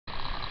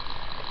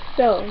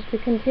So, to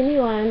continue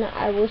on,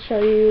 I will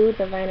show you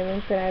the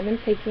vitamins that I've been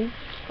taking,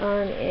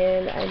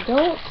 and I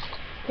don't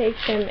take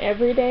them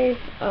every day.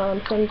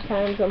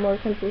 Sometimes I'm more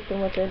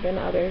consistent with it than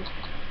others,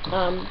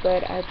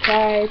 but I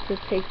try to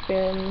take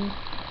them,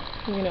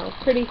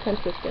 pretty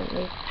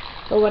consistently.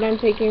 But what I'm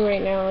taking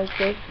right now is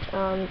this,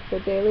 the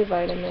Daily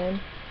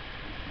Vitamin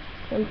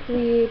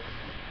Complete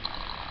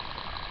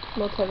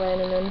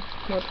Multivitamin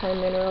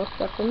Multi-Mineral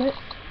Supplement.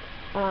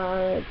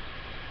 It's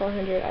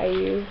 400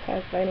 IU,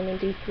 has vitamin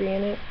D3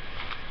 in it,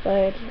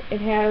 but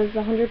it has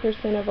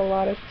 100% of a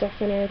lot of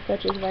stuff in it,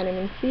 such as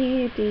vitamin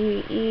C,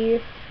 D, E,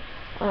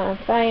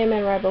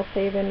 thiamine,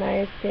 riboflavin,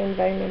 niacin,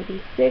 vitamin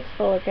B6,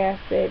 folic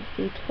acid,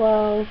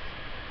 B12,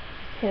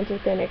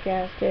 pantothenic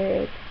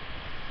acid,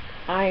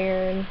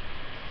 iron,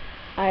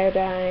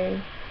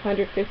 iodine,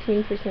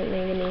 115%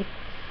 manganese,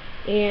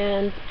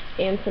 and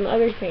some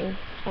other things.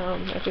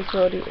 I just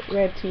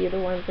read to you the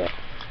ones that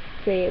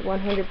say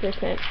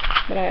 100%,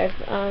 but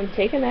I've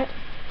taken that,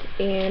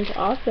 and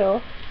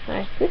also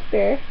my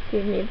sister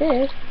gave me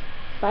this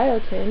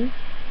biotin,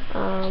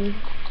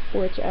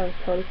 which I was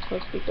told is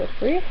supposed to be good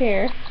for your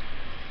hair.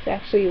 It's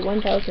actually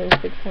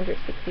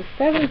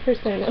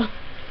 1,667%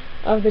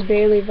 of the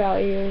daily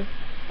value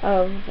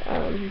of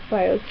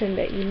biotin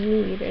that you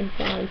need, and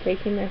so I'm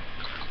taking this.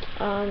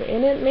 And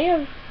it may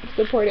have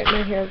supported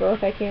my hair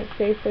growth. I can't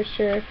say for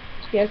sure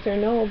yes or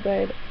no,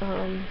 but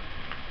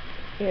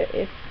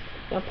it's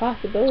a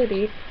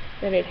possibility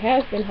that it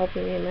has been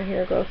helping me in my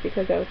hair growth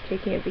because I was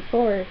taking it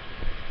before,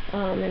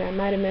 and I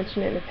might have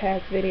mentioned it in a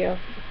past video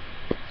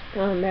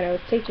that I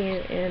was taking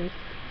it, and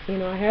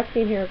I have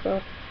seen hair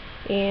growth,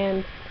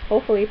 and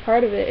hopefully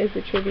part of it is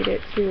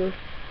attributed to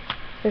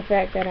the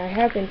fact that I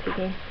have been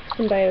taking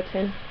some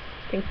biotin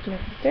thanks to my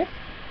sister.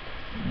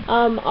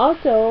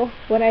 Also,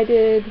 what I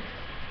did,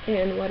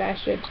 and what I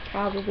should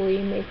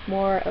probably make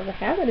more of a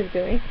habit of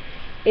doing,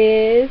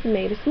 is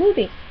made a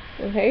smoothie.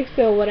 Okay,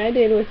 so what I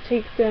did was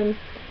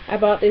I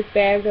bought this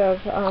bag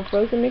of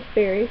frozen mixed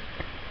berries.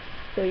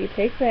 So you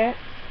take that,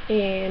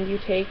 and you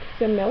take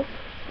some milk,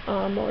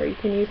 or you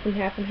can use some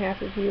half and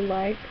half if you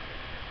like.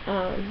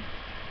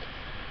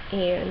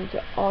 And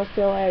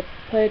also I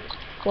put,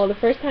 the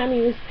first time I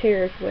used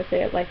pears with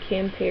it, like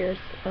canned pears.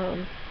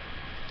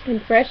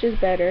 And fresh is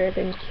better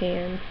than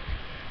canned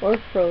or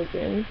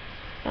frozen.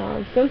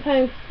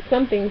 Sometimes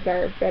some things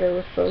are better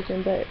with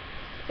frozen, but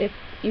if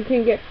you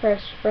can get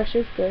fresh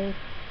is good.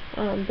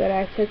 But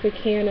I took a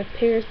can of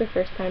pears the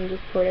first time,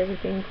 just poured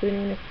everything,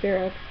 including the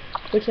syrup,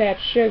 which had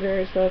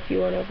sugar, so if you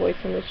want to avoid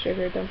some of the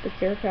sugar, dump the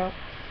syrup out.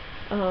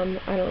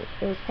 It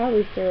was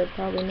probably syrup,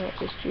 probably not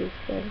just juice,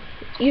 but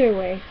either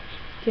way,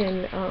 you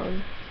can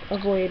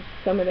avoid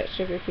some of that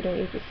sugar if you don't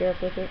use the syrup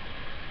with it.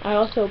 I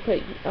also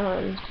put,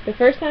 the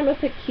first time I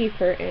put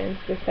kefir in,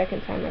 the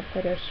second time I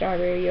put a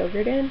strawberry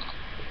yogurt in,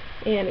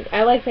 and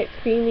I like that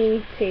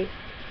creamy taste.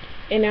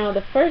 And now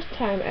the first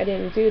time I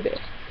didn't do this.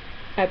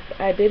 I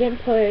didn't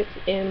put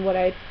in what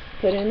I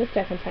put in the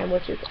second time,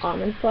 which is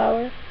almond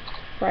flour,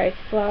 rice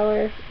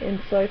flour,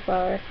 and soy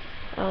flour,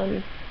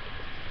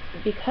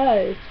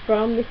 because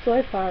from the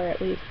soy flour at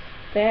least,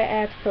 that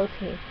adds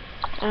protein.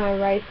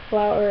 Rice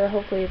flour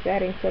hopefully is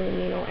adding some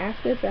amino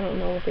acids. I don't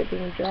know with it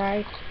being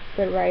dry,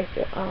 but rice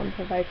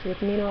provides with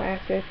amino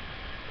acids,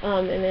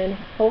 and then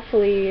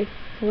hopefully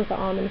with the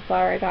almond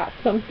flour I got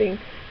some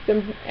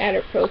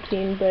added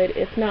protein, but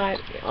if not,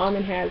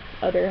 almond has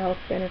other health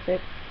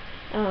benefits.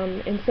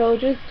 And so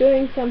just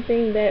doing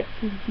something that's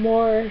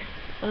more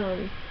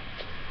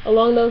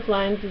along those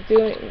lines, is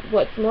doing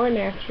what's more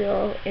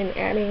natural and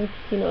adding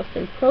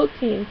some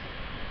protein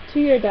to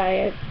your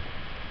diet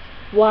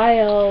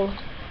while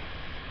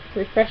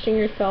refreshing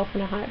yourself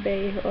on a hot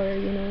day, or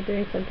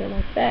doing something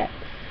like that.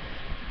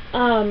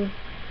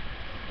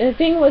 The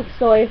thing with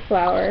soy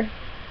flour,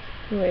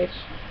 which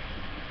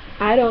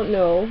I don't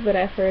know, but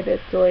I've heard that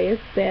soy is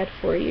bad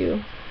for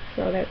you,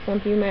 so that's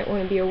something you might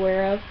want to be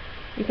aware of.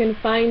 You can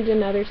find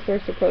another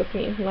source of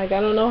protein. Like,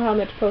 I don't know how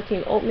much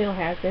protein oatmeal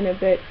has in it,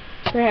 but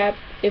perhaps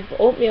if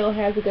oatmeal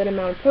has a good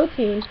amount of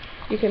protein,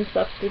 you can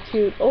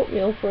substitute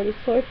oatmeal for the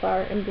soy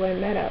flour and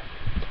blend that up.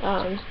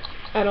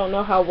 I don't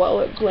know how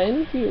well it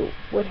blends. You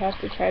would have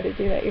to try to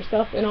do that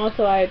yourself. And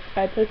also I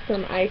took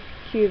some ice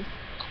cubes.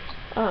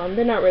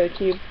 They're not really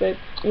cubes, but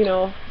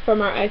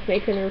from our ice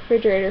maker in the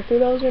refrigerator, threw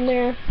those in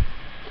there.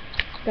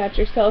 Got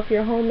yourself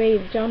your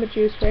homemade Jamba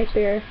Juice right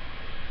there,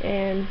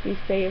 and you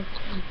saved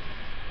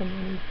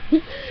some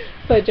money.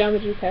 But Jamba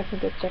Juice has some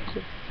good stuff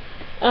too.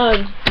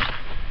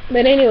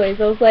 But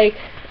anyways, I was like,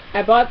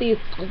 I bought these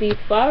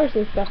flours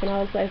and stuff, and I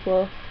was like,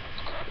 well,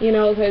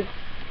 because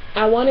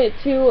I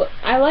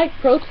like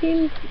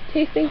protein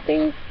tasting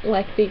things,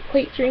 like the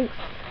Equate drinks,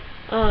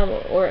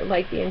 or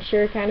like the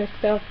Ensure kind of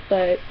stuff,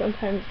 but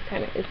sometimes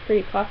it's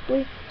pretty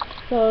costly.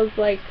 So I was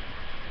like,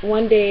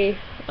 one day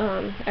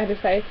I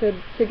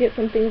decided to get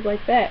some things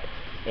like that,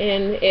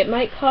 and it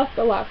might cost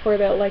a lot for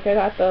that. Like, I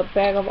got the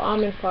bag of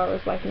almond flour,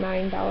 was like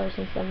 $9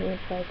 and something.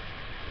 It's like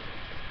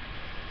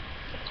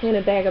in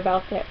a bag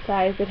about that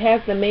size. It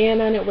has the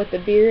man on it with the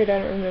beard. I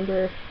don't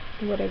remember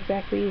what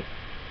exactly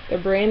the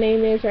brand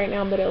name is right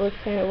now, but it looks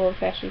kind of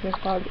old-fashioned. You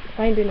can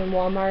find it in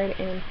Walmart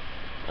and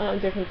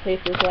different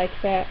places like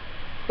that.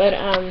 But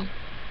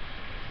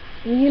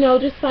you know,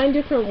 just find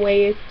different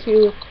ways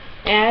to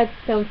add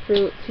some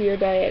fruit to your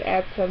diet,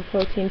 add some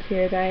protein to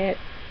your diet.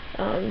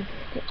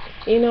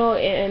 You know,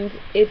 and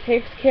it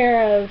takes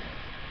care of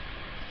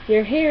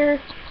your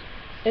hair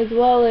as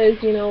well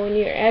as, you know, when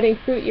you're adding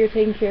fruit, you're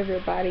taking care of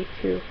your body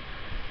too.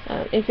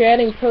 If you're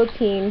adding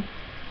protein,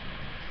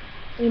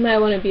 you might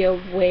want to be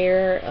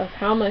aware of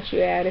how much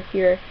you add if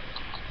you're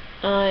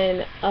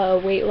on a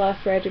weight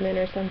loss regimen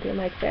or something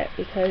like that,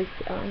 because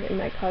it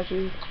might cause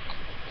you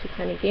to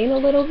kind of gain a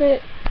little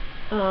bit.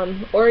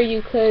 Or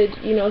you could,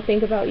 you know,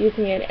 think about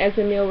using it as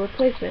a meal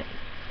replacement.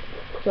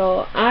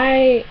 So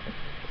I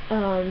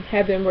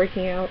have been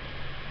working out.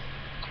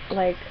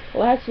 Like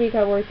last week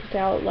I worked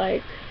out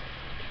like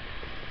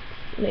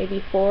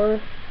maybe four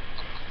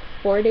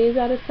days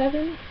out of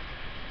 7,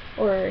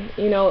 or,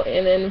 you know,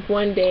 and then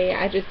one day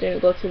I just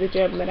didn't go to the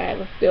gym, but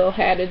I still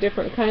had a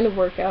different kind of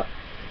workout.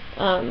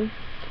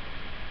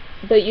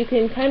 But you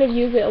can kind of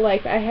use it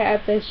like I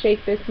had the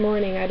shake this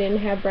morning. I didn't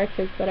have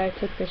breakfast, but I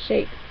took the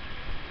shake,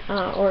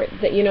 or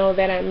that, you know,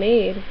 that I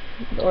made,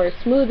 or a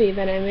smoothie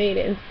that I made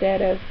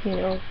instead of, you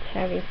know,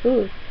 having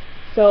food.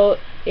 So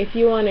if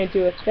you want to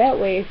do it that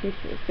way, if you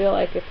feel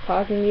like it's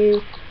causing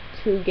you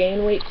to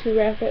gain weight too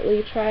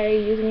rapidly, try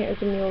using it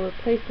as a meal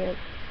replacement.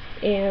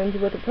 And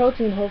with the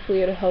protein,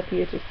 hopefully it'll help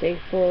you to stay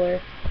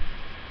fuller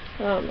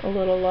a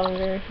little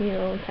longer, you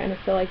know, and kind of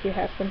feel like you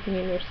have something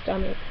in your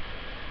stomach.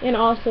 And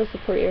also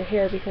support your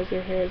hair, because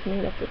your hair is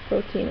made up of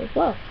protein as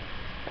well,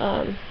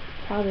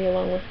 probably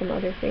along with some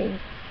other things.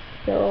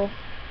 So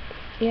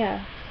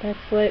yeah, that's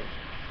what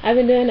I've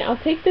been doing. I'll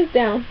take this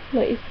down,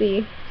 let you see.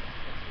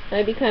 It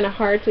might be kind of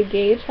hard to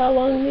gauge how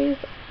long this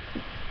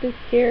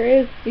hair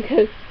is,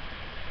 because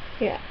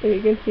yeah, there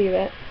you can see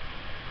that.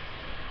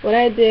 What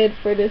I did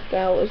for this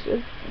style was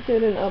just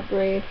did an up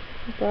braid,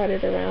 brought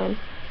it around,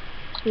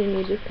 and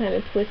you just kind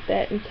of twist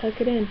that and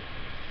tuck it in.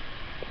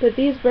 But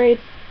these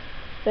braids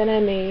that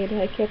I made,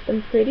 I kept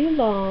them pretty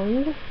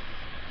long.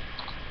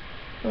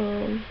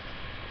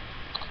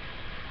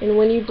 And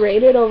when you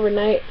braid it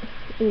overnight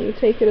and you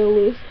take it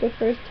loose the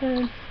first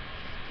time,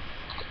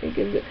 it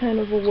gives it kind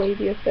of a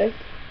wavy effect,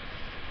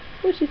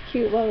 which is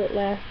cute while it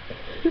lasts.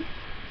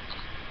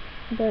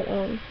 But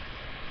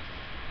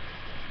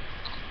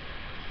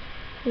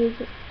these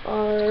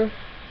are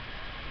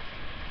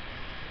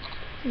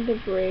the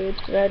braids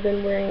that I've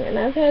been wearing, and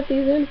I've had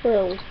these in for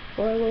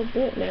a little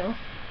bit now.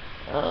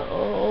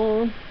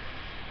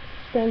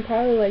 It's been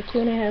probably like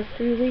 2.5,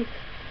 3 weeks,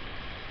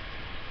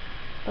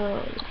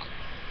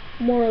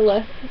 more or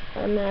less.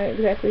 I'm not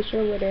exactly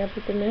sure what day I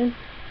put them in,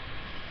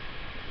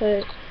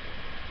 but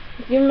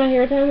it's giving my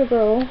hair time to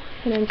grow,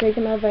 and I'm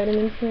taking my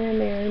vitamins here and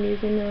there and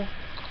using the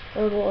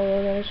herbal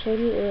oil that I showed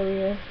you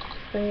earlier,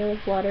 spraying it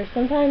with water.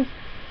 Sometimes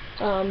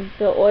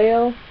the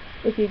oil,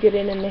 if you get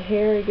it in the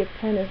hair, it gets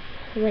kind of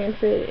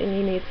rancid and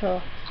you need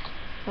to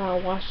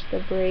wash the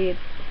braids.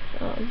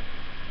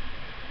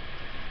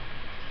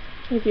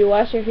 If you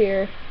wash your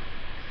hair,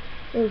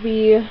 it would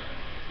be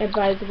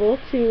advisable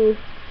to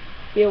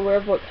be aware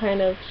of what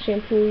kind of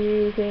shampoo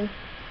you're using,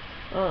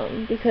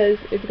 because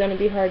it's going to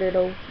be harder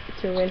to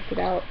rinse it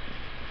out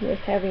with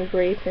having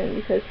braids in,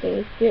 because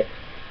things get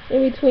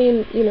in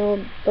between, you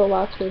know, the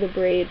locks of the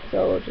braid.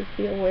 So just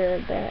be aware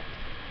of that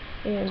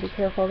and be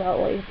careful about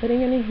what you're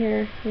putting in your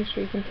hair. Make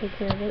sure you can take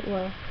care of it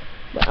well.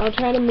 But I'll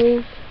try to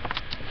move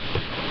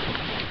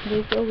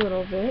this a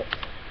little bit.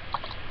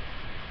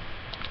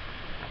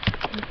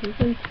 As you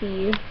can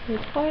see,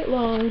 it's quite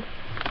long.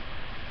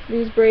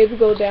 These braids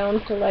go down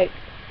to like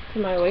to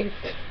my waist,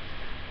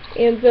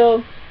 and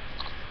so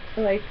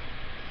like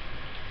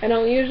I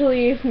don't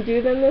usually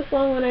do them this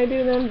long when I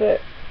do them,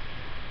 but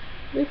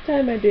this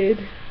time I did.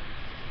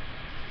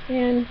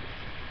 And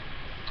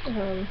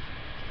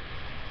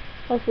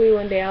hopefully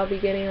one day I'll be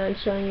getting on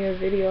showing you a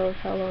video of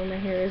how long my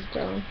hair is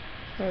grown,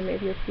 or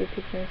maybe you'll see a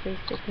picture on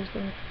Facebook or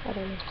something. I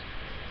don't know.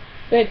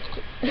 But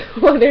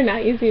whether or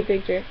not you see a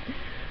picture,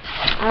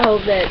 I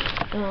hope that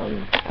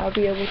I'll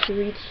be able to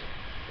reach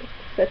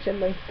such a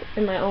length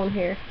in my own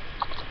hair,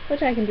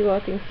 which I can do all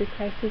things through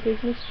Christ who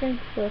gives me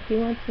strength. So if He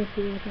wants me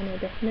to, then I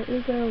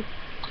definitely will.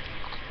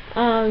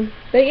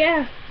 But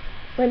yeah,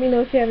 let me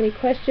know if you have any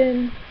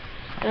questions.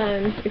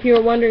 If you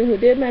were wondering who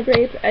did my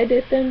braids, I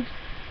did them.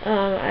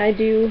 I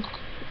do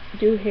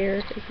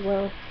hair as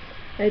well.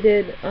 I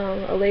did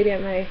a lady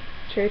at my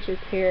church's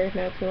hair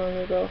not too long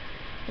ago,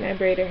 and I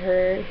braided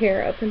her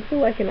hair up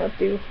until I can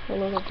updo a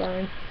little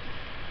bun.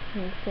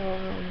 And so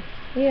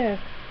yeah,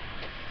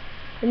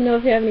 let me know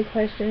if you have any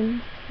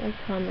questions or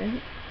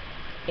comments.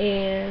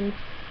 And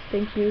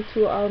thank you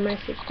to all my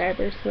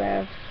subscribers who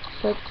have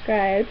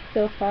subscribed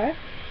so far.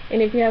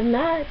 And if you have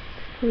not,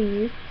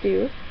 please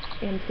do,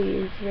 and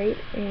please rate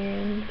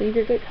and leave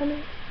your good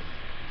comments.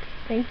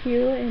 Thank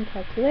you, and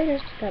talk to you later.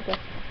 God bless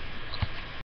you.